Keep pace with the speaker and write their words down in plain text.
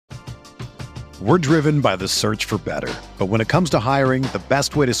We're driven by the search for better. But when it comes to hiring, the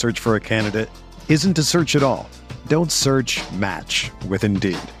best way to search for a candidate isn't to search at all. Don't search, match with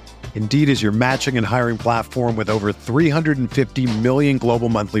Indeed. Indeed is your matching and hiring platform with over 350 million global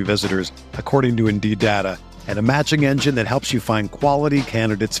monthly visitors, according to Indeed data, and a matching engine that helps you find quality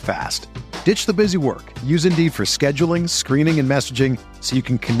candidates fast. Ditch the busy work. Use Indeed for scheduling, screening, and messaging so you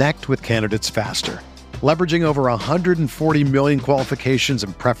can connect with candidates faster. Leveraging over 140 million qualifications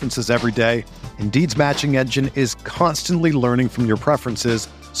and preferences every day, Indeed's matching engine is constantly learning from your preferences,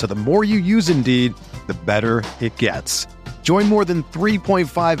 so the more you use Indeed, the better it gets. Join more than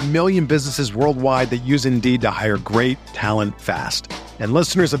 3.5 million businesses worldwide that use Indeed to hire great talent fast. And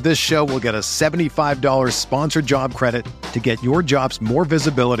listeners of this show will get a $75 sponsored job credit to get your jobs more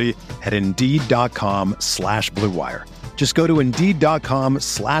visibility at Indeed.com/Blue Wire. Just go to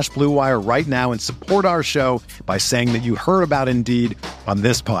Indeed.com/Blue Wire right now and support our show by saying that you heard about Indeed on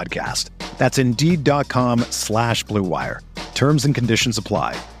this podcast. That's Indeed.com/Blue Wire. Terms and conditions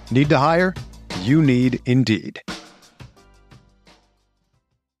apply. Need to hire? You need Indeed.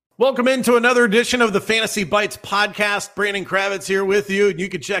 Welcome into another edition of the Fantasy Bites podcast. Brandon Kravitz here with you. And you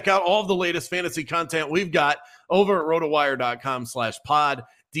can check out all of the latest fantasy content we've got over at rotowire.com/pod,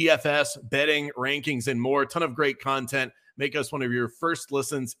 DFS, betting, rankings, and more. A ton of great content. Make us one of your first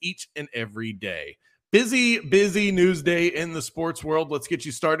listens each and every day. Busy news day in the sports world. Let's get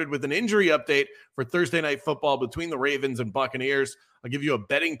you started with an injury update for Thursday Night Football between the Ravens and Buccaneers. I'll give you a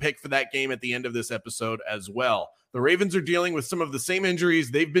betting pick for that game at the end of this episode as well. The Ravens are dealing with some of the same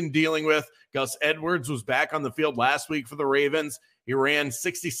injuries they've been dealing with. Gus Edwards was back on the field last week for the Ravens. He ran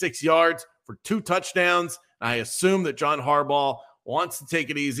 66 yards for 2 touchdowns. I assume that John Harbaugh wants to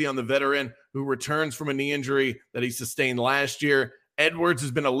take it easy on the veteran who returns from a knee injury that he sustained last year. Edwards has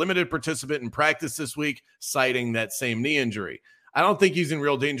been a limited participant in practice this week, citing that same knee injury. I don't think he's in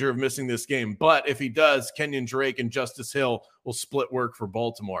real danger of missing this game, but if he does, Kenyon Drake and Justice Hill will split work for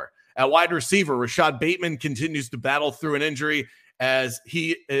Baltimore. At wide receiver, Rashad Bateman continues to battle through an injury as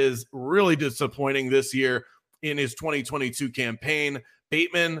he is really disappointing this year in his 2022 campaign.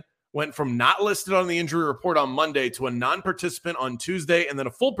 Bateman went from not listed on the injury report on Monday to a non-participant on Tuesday and then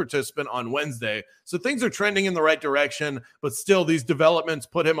a full participant on Wednesday. So things are trending in the right direction, but still these developments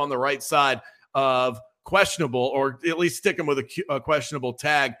put him on the right side of questionable, or at least stick him with a questionable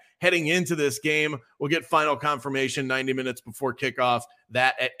tag heading into this game. We'll get final confirmation 90 minutes before kickoff,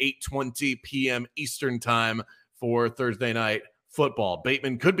 that at 8:20 p.m. Eastern time for Thursday Night Football.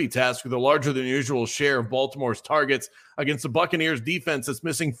 Bateman could be tasked with a larger than usual share of Baltimore's targets against the Buccaneers defense that's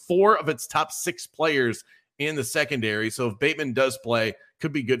missing 4 of its top 6 players in the secondary. So if Bateman does play,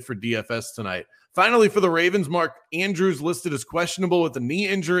 could be good for DFS tonight. Finally, for the Ravens, Mark Andrews listed as questionable with a knee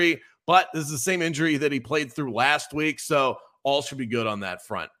injury, but this is the same injury that he played through last week, so all should be good on that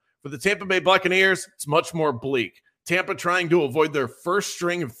front. For the Tampa Bay Buccaneers, it's much more bleak. Tampa trying to avoid their first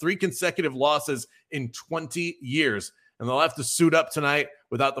string of 3 consecutive losses in 20 years. And they'll have to suit up tonight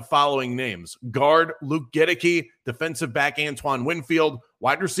without the following names: guard Luke Gedeke, defensive back Antoine Winfield,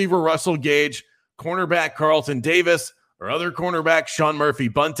 wide receiver Russell Gage, cornerback Carlton Davis, or other cornerback Sean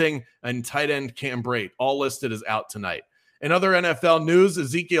Murphy-Bunting, and tight end Cam Brate, all listed as out tonight. In other NFL news,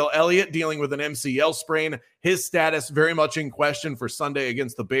 Ezekiel Elliott dealing with an MCL sprain. His status very much in question for Sunday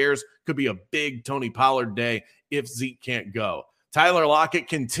against the Bears. Could be a big Tony Pollard day if Zeke can't go. Tyler Lockett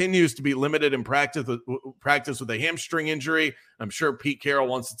continues to be limited in practice with a hamstring injury. I'm sure Pete Carroll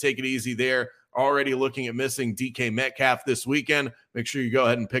wants to take it easy there. Already looking at missing DK Metcalf this weekend. Make sure you go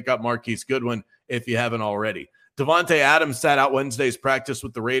ahead and pick up Marquise Goodwin if you haven't already. Devontae Adams sat out Wednesday's practice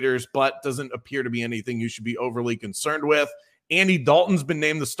with the Raiders, but doesn't appear to be anything you should be overly concerned with. Andy Dalton's been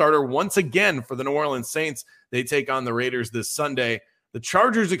named the starter once again for the New Orleans Saints. They take on the Raiders this Sunday. The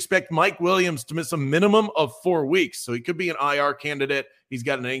Chargers expect Mike Williams to miss a minimum of 4 weeks, so he could be an IR candidate. He's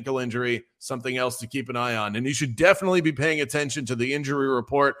got an ankle injury, something else to keep an eye on. And you should definitely be paying attention to the injury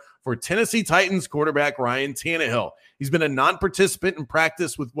report for Tennessee Titans quarterback Ryan Tannehill. He's been a non-participant in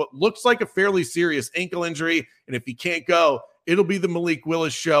practice with what looks like a fairly serious ankle injury, and if he can't go, it'll be the Malik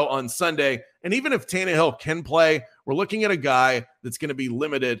Willis show on Sunday. And even if Tannehill can play, we're looking at a guy that's going to be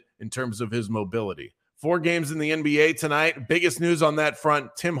limited in terms of his mobility. 4 games in the NBA tonight. Biggest news on that front,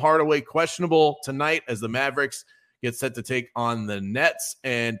 Tim Hardaway questionable tonight as the Mavericks get set to take on the Nets,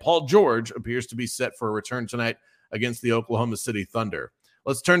 and Paul George appears to be set for a return tonight against the Oklahoma City Thunder.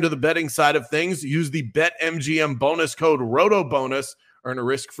 Let's turn to the betting side of things. Use the BetMGM bonus code ROTOBONUS. Earn a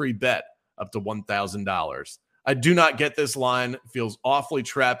risk-free bet up to $1,000. I do not get this line. It feels awfully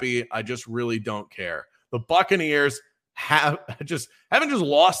trappy. I just really don't care. The Buccaneers haven't just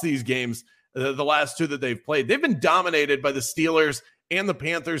lost these games. The last 2 that they've played, they've been dominated by the Steelers and the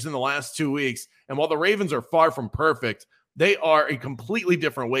Panthers in the last 2 weeks. And while the Ravens are far from perfect, they are a completely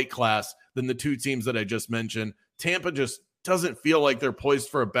different weight class than the two teams that I just mentioned. Tampa just doesn't feel like they're poised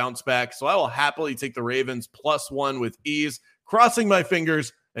for a bounce back. So I will happily take the Ravens +1 with ease, crossing my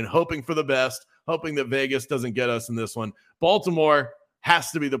fingers and hoping for the best, hoping that Vegas doesn't get us in this one. Baltimore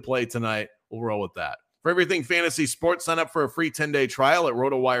has to be the play tonight. We'll roll with that. For everything fantasy sports, sign up for a free 10-day trial at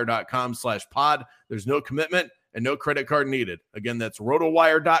rotowire.com/pod. There's no commitment and no credit card needed. Again, that's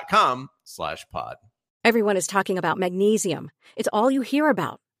rotowire.com/pod. Everyone is talking about magnesium. It's all you hear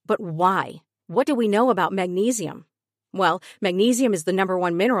about. But why? What do we know about magnesium? Well, magnesium is the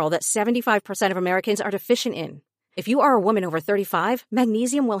 #1 mineral that 75% of Americans are deficient in. If you are a woman over 35,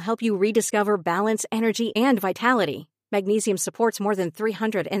 magnesium will help you rediscover balance, energy, and vitality. Magnesium supports more than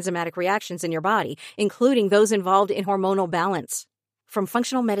 300 enzymatic reactions in your body, including those involved in hormonal balance. From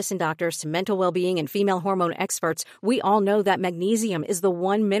functional medicine doctors to mental well-being and female hormone experts, we all know that magnesium is the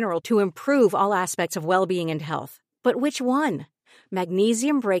one mineral to improve all aspects of well-being and health. But which one?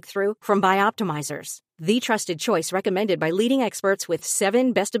 Magnesium Breakthrough from Bioptimizers, the trusted choice recommended by leading experts with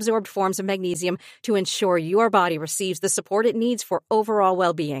 7 best-absorbed forms of magnesium to ensure your body receives the support it needs for overall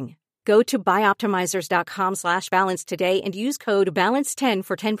well-being. Go to bioptimizers.com/balance today and use code BALANCE10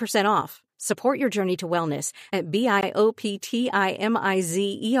 for 10% off. Support your journey to wellness at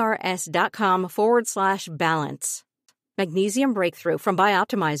bioptimizers.com/balance. Magnesium Breakthrough from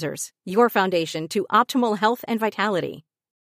Bioptimizers, your foundation to optimal health and vitality.